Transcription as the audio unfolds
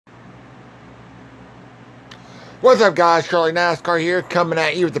What's up, guys? July NASCAR here, coming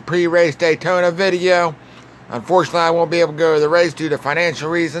at you with the pre-race Daytona video. Unfortunately, I won't be able to go to the race due to financial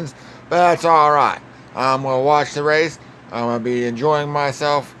reasons, but that's alright. I'm going to watch the race. I'm going to be enjoying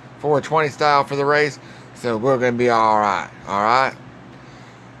myself 420 style for the race, so we're going to be alright. Alright?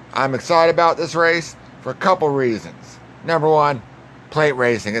 I'm excited about this race for a couple reasons. Number one, plate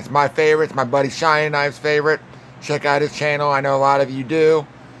racing. It's my favorite. It's my buddy Shiny Knife's favorite. Check out his channel. I know a lot of you do.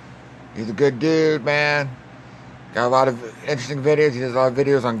 He's a good dude, man. Got a lot of interesting videos. He does a lot of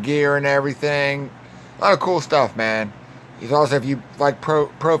videos on gear and everything. A lot of cool stuff, man. He's also, if you like pro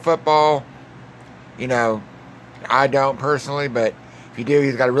football, you know, I don't personally, but if you do,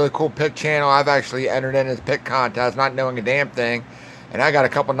 he's got a really cool pick channel. I've actually entered in his pick contest, not knowing a damn thing, and I got a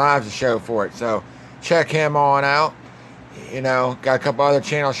couple knives to show for it. So check him on out. You know, got a couple other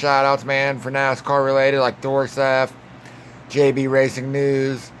channel shout outs, man, for NASCAR related, like Dorsef, JB Racing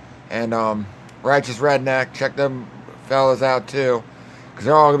News, and Righteous Redneck. Check them fellas out too, because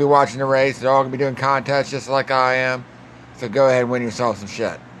they're all going to be watching the race. They're all going to be doing contests just like I am. So go ahead and win yourself some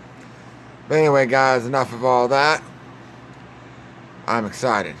shit. But anyway, guys, enough of all that. I'm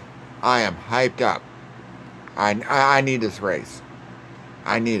excited. I am hyped up. I need this race.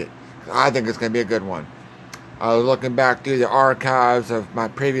 I need it. I think it's going to be a good one. I was looking back through the archives of my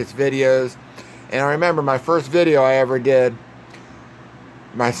previous videos, and I remember my first video I ever did.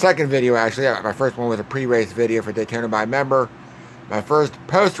 My second video, actually, my first one was a pre-race video for Daytona by member. My first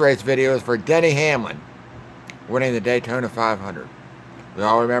post-race video is for Denny Hamlin winning the Daytona 500. We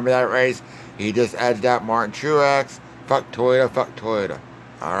all remember that race. He just edged out Martin Truex. Fuck Toyota, fuck Toyota.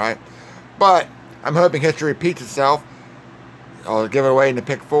 Alright? But I'm hoping history repeats itself. I'll give it away in the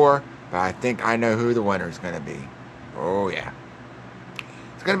pick 4, but I think I know who the winner is going to be. Oh, yeah.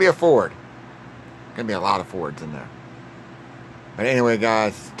 It's going to be a Ford. Going to be a lot of Fords in there. But anyway,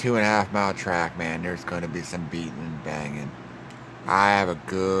 guys, it's a 2.5 mile track, man. There's going to be some beating and banging. I have a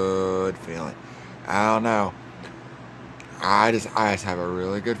good feeling. I don't know. I just have a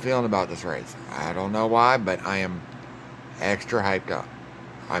really good feeling about this race. I don't know why, but I am extra hyped up.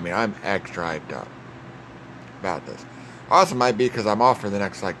 I mean, I'm extra hyped up about this. Also might be because I'm off for the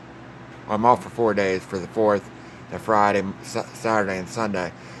next, I'm off for 4 days, for the 4th, the Friday, Saturday, and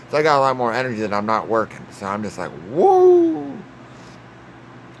Sunday. So I got a lot more energy that I'm not working. So I'm just like, woo!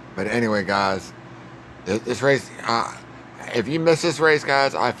 But anyway, guys, this race, if you miss this race,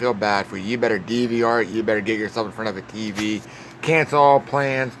 guys, I feel bad for you. You better DVR it. You better get yourself in front of a TV. Cancel all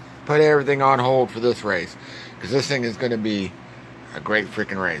plans. Put everything on hold for this race. Because this thing is going to be a great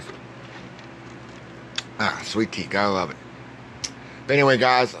freaking race. Sweet tea. Gotta love it. But anyway,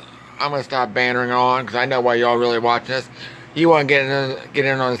 guys, I'm going to stop bantering on, because I know why y'all really watching this. You want to get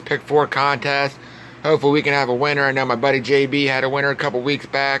in on this Pick 4 contest. Hopefully we can have a winner. I know my buddy JB had a winner a couple weeks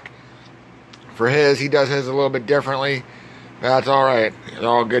back. For his, he does his a little bit differently. But that's alright. They're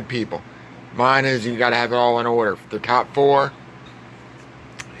all good people. Mine is, you got to have it all in order. The top 4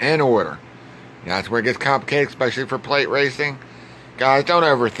 in order. That's where it gets complicated, especially for plate racing. Guys, don't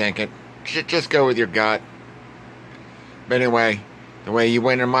overthink it. Just go with your gut. But anyway, the way you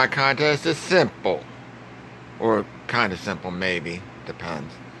win in my contest is simple. Or kind of simple, maybe.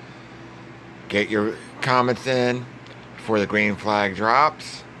 Depends. Get your comments in before the green flag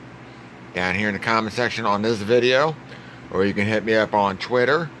drops. Down here in the comment section on this video. Or you can hit me up on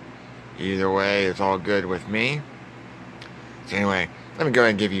Twitter. Either way, it's all good with me. So anyway, let me go ahead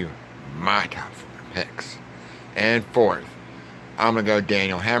and give you my top 4 picks. And 4th, I'm going to go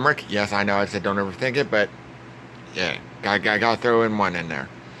Daniel Hemrick. Yes, I know I said don't overthink it, but yeah, got to throw in one in there.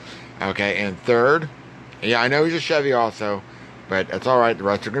 Okay, and 3rd, yeah, I know he's a Chevy also, but it's alright. The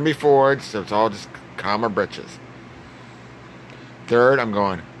rest are going to be Fords, so it's all just calmer britches. 3rd, I'm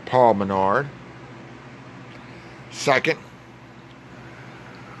going Paul Menard. 2nd,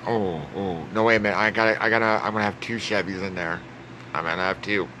 no, wait a minute. I'm going to have 2 Chevys in there. I'm going to have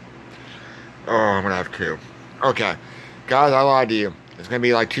 2. I'm going to have 2. Okay. Guys, I lied to you. It's going to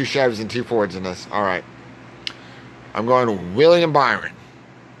be like 2 Chevys and 2 Fords in this. Alright. I'm going to William Byron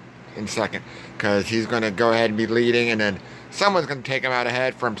in 2nd, because he's going to go ahead and be leading, and then someone's going to take him out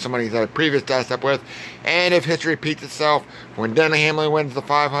ahead from somebody he's had a previous test up with. And if history repeats itself, when Denny Hamlin wins the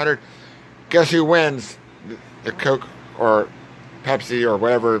 500, guess who wins the Coke or Pepsi or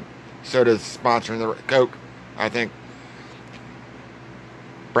whatever soda's sponsoring the Coke? I think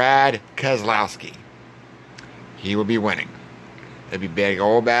Brad Keselowski. He will be winning. It'll be big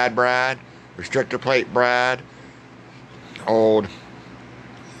old bad Brad, restrictor plate Brad, old.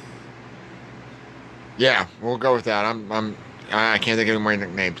 Yeah, we'll go with that. I can't think of any more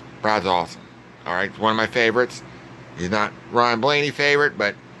nicknames. Brad's awesome. All right, one of my favorites. He's not Ryan Blaney favorite,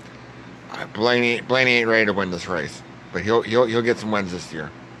 but Blaney ain't ready to win this race, but he'll get some wins this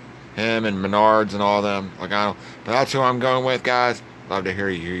year. Him and Menards and all them. But that's who I'm going with, guys. Love to hear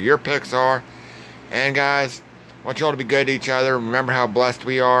who your picks are. And guys, I want you all to be good to each other. Remember how blessed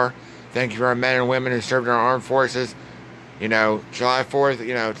we are. Thank you for our men and women who served in our armed forces. You know, July 4th,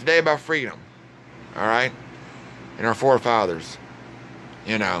 you know, it's a day about freedom. Alright? And our forefathers.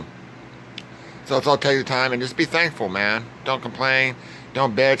 You know. So let's all take the time and just be thankful, man. Don't complain.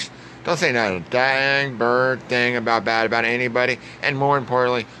 Don't bitch. Don't say not a dang bird thing bad about anybody. And more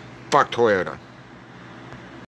importantly, fuck Toyota.